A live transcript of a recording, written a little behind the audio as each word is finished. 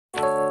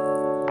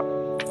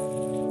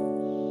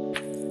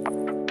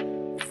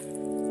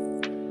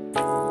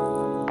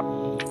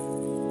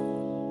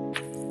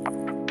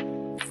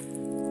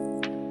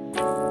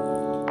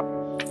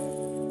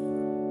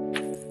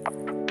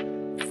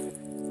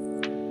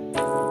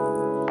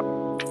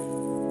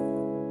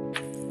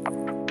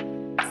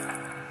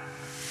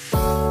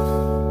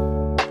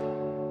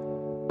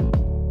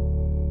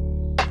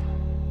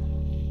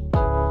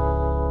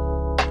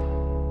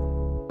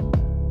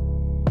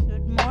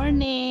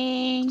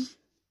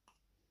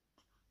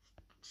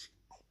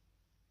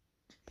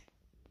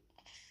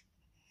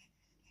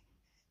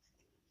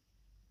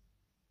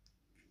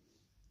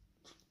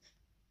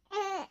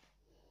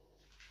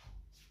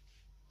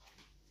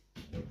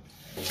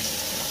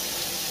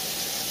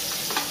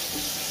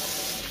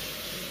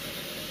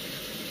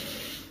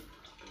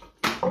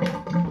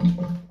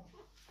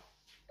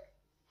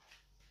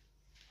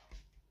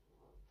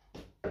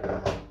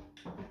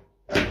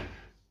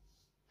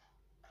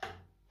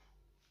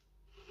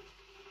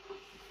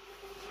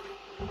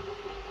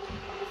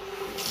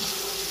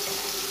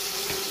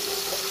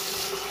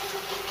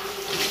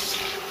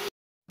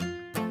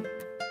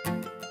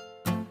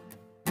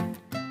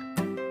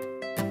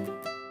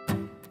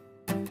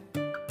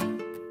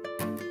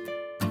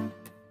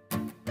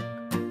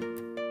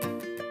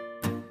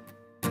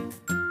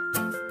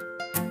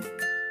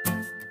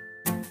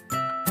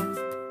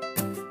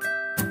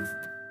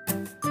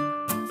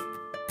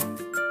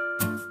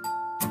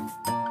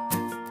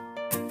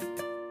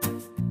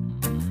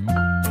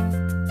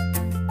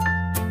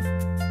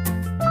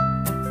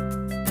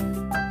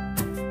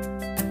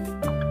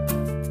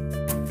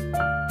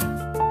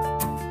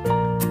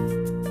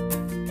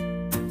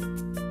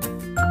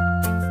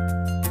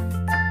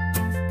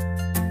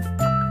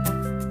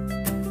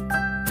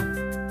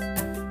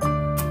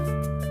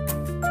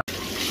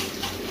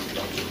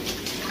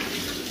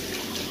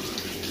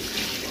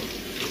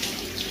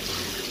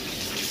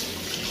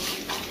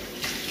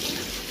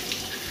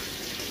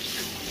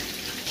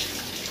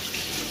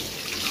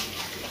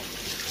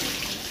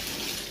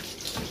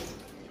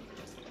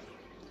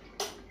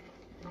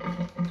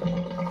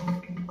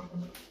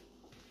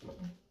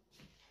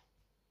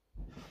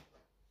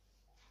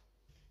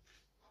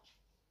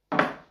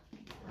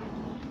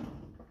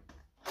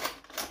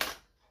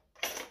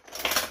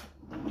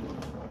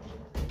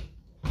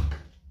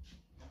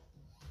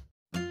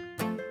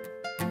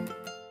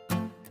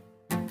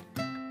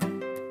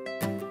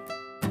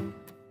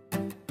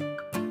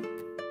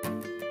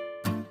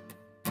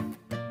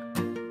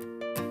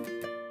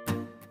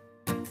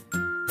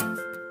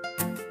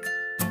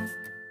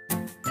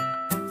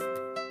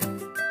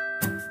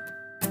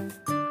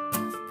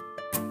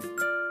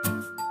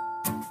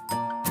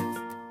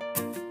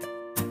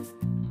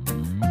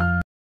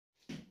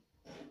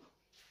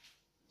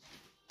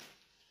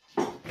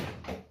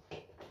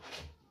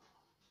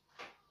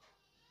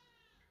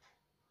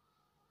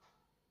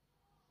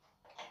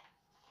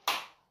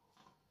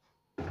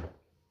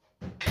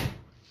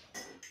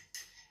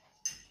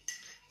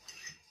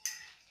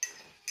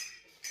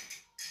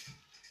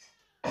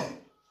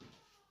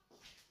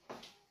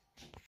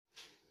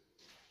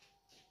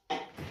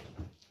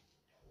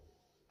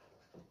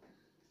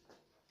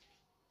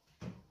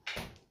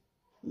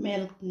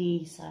milk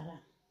ni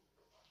Sara.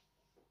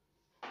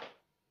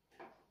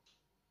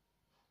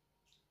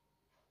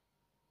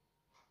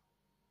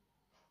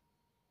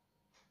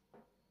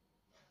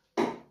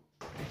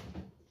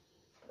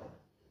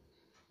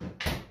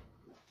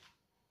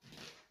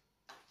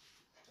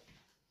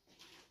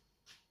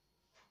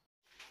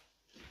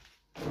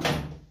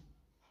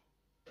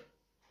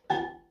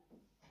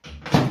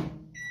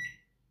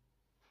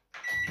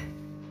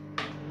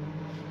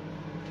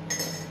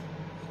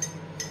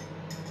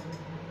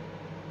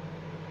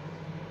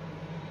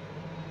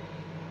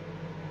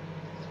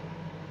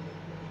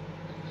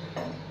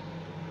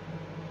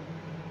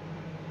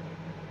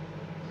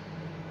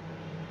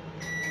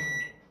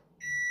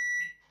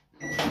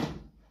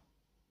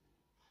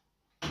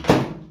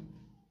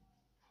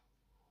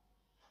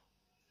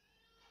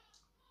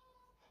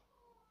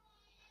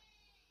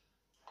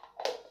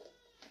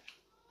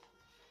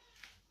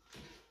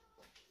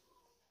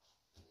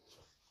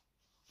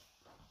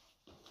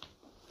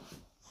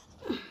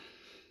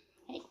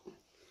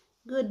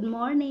 Good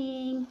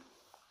morning.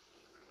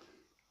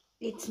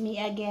 It's me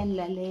again,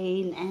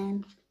 Lalaine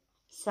and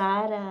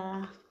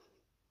Sara.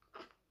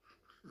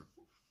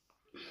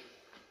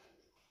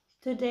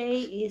 Today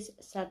is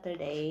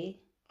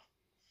Saturday,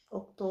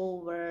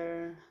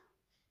 October,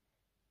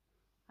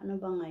 ano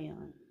ba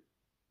ngayon?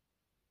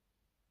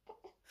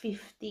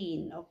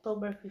 15,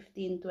 October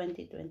 15,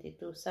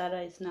 2022.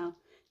 Sara is now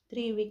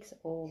 3 weeks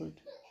old.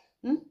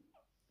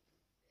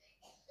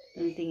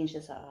 Tingin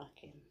siya sa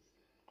akin.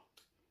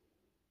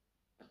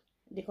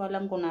 Hindi ko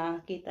alam kung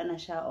nakakita na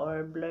siya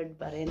or blurred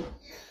pa rin.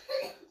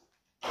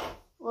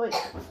 Uy,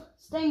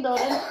 staying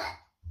doon.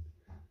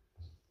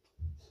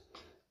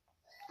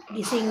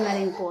 Gising na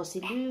rin po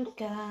si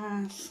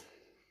Lucas.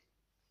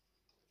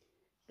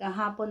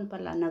 Kahapon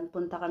pala,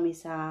 nagpunta kami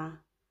sa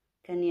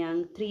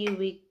kanyang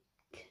 3-week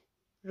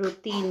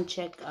routine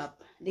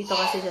check-up. Dito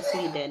kasi sa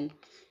Sweden,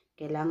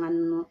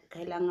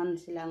 kailangan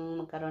silang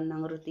magkaroon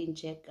ng routine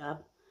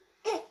check-up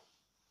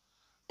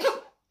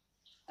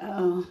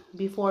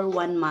before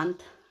 1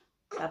 month.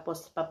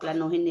 Tapos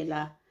paplanuhin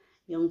nila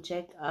yung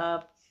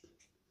check-up,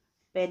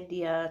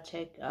 pedia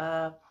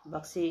check-up,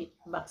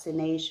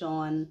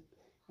 vaccination,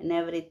 and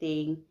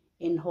everything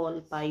in whole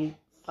 5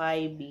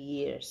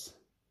 years.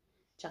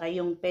 Tsaka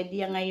yung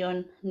pedia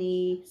ngayon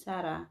ni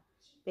Sara,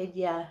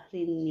 pedia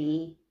rin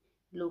ni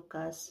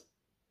Lucas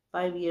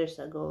 5 years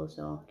ago.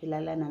 So,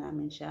 kilala na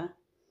namin siya.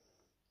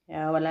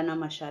 Kaya wala na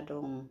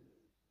masyadong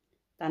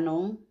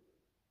tanong.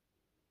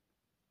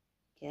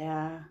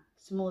 Kaya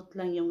smooth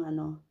lang yung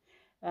ano.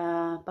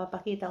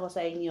 Papakita ko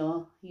sa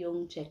inyo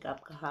yung check-up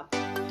kahapon.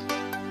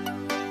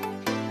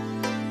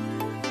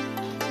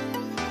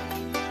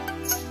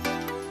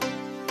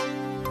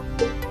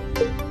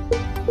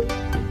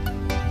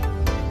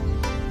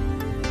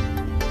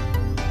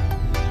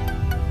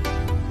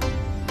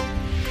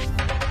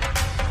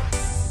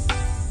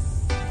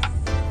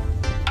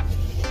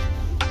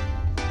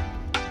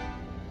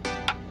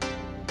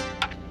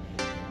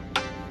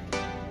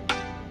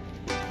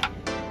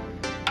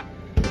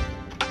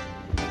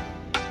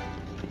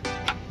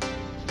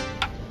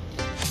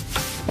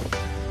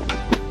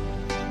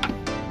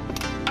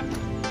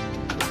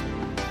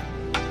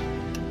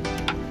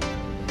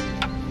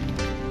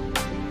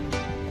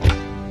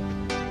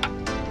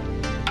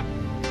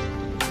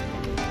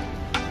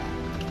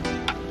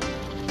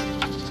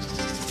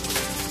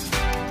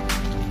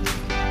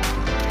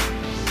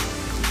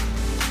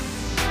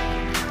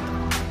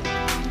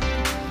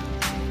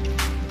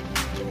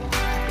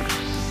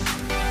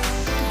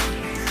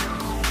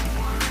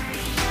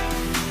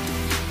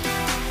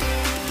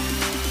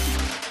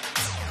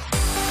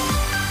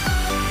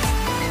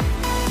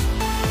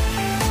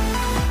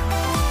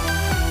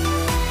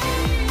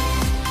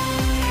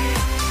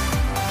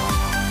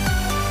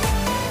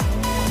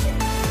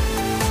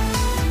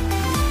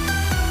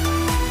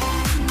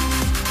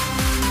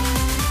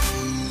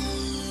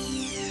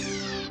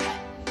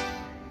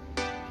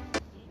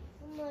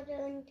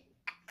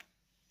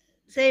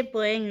 Say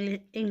po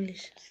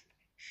English.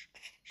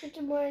 Good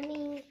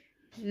morning.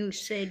 You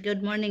say good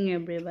morning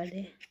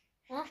everybody.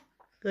 Huh?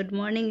 Good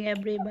morning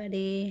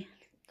everybody.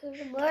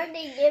 Good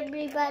morning,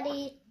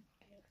 everybody.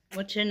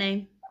 What's your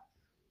name?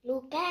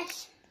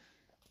 Lucas.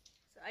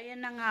 So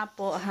ayan na nga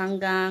po,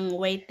 hanggang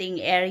waiting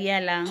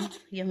area lang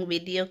yung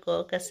video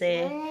ko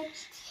kasi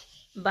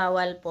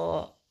bawal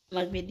po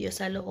mag-video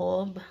sa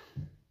loob.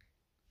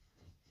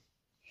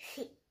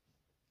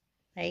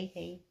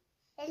 Hey.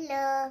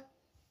 Hello.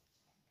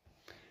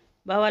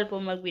 Bawal po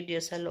mag-video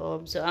sa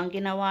loob. So, ang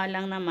ginawa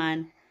lang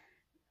naman,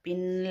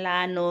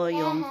 pinlano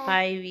yung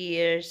 5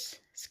 years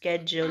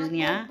schedule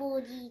niya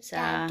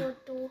sa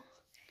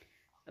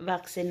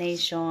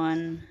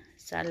vaccination,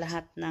 sa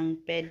lahat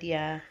ng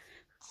pedia,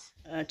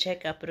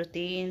 check-up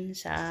routine,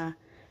 sa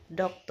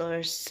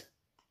doctor's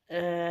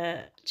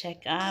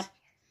check-up,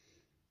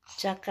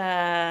 tsaka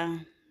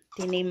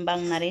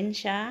tinimbang na rin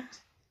siya.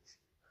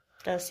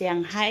 Tapos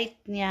yung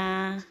height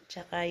niya,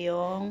 tsaka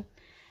yung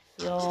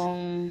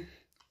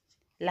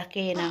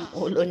laki ng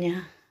ulo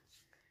niya,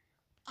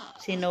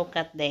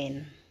 sinukat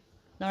din.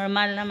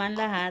 Normal naman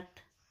lahat.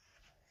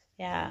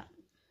 Kaya,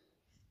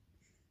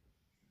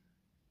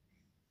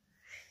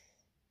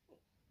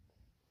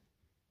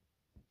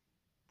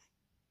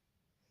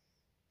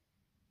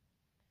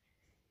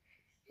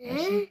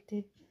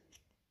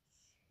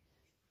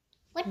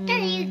 What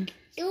are you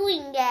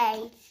doing,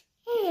 guys?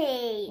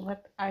 Hey,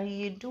 what are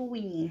you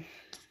doing?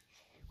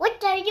 what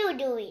are you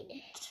doing?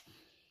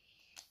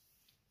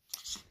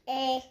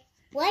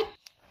 What?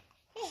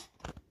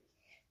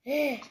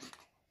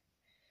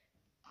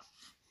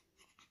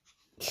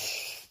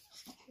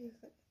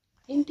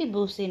 Inte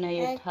busi na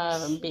yun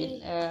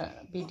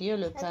video,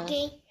 Lucas.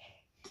 Okay.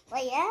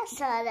 Vad gör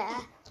Sara?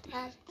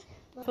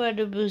 För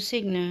du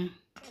busig nu?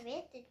 Jag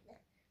vet inte.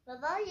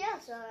 Men vad gör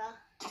Sara?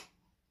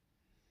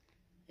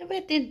 Jag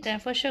vet inte,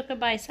 försöker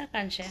bajsa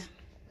kanske.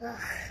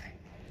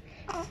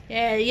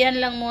 Yeah, yan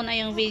lang muna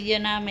yung video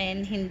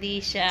namin.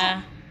 Hindi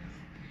siya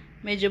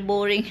medyo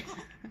boring.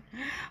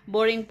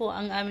 Boring po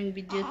ang aming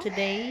video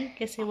today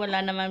kasi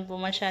wala naman po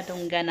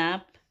masyadong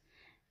ganap.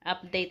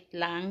 Update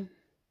lang.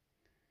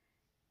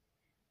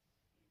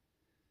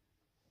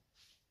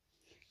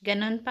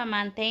 Ganon pa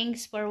man.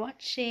 Thanks for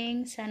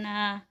watching.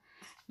 Sana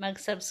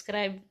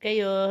mag-subscribe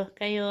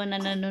kayo na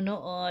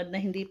nanonood na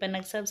hindi pa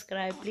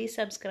nag-subscribe. Please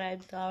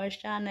subscribe to our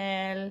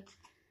channel.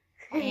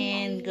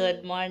 And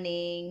good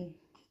morning.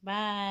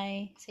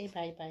 Bye. Say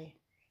bye-bye.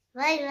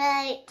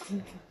 Bye-bye.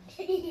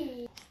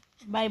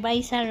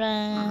 Bye-bye,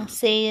 Sara.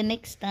 See you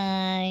next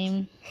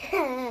time.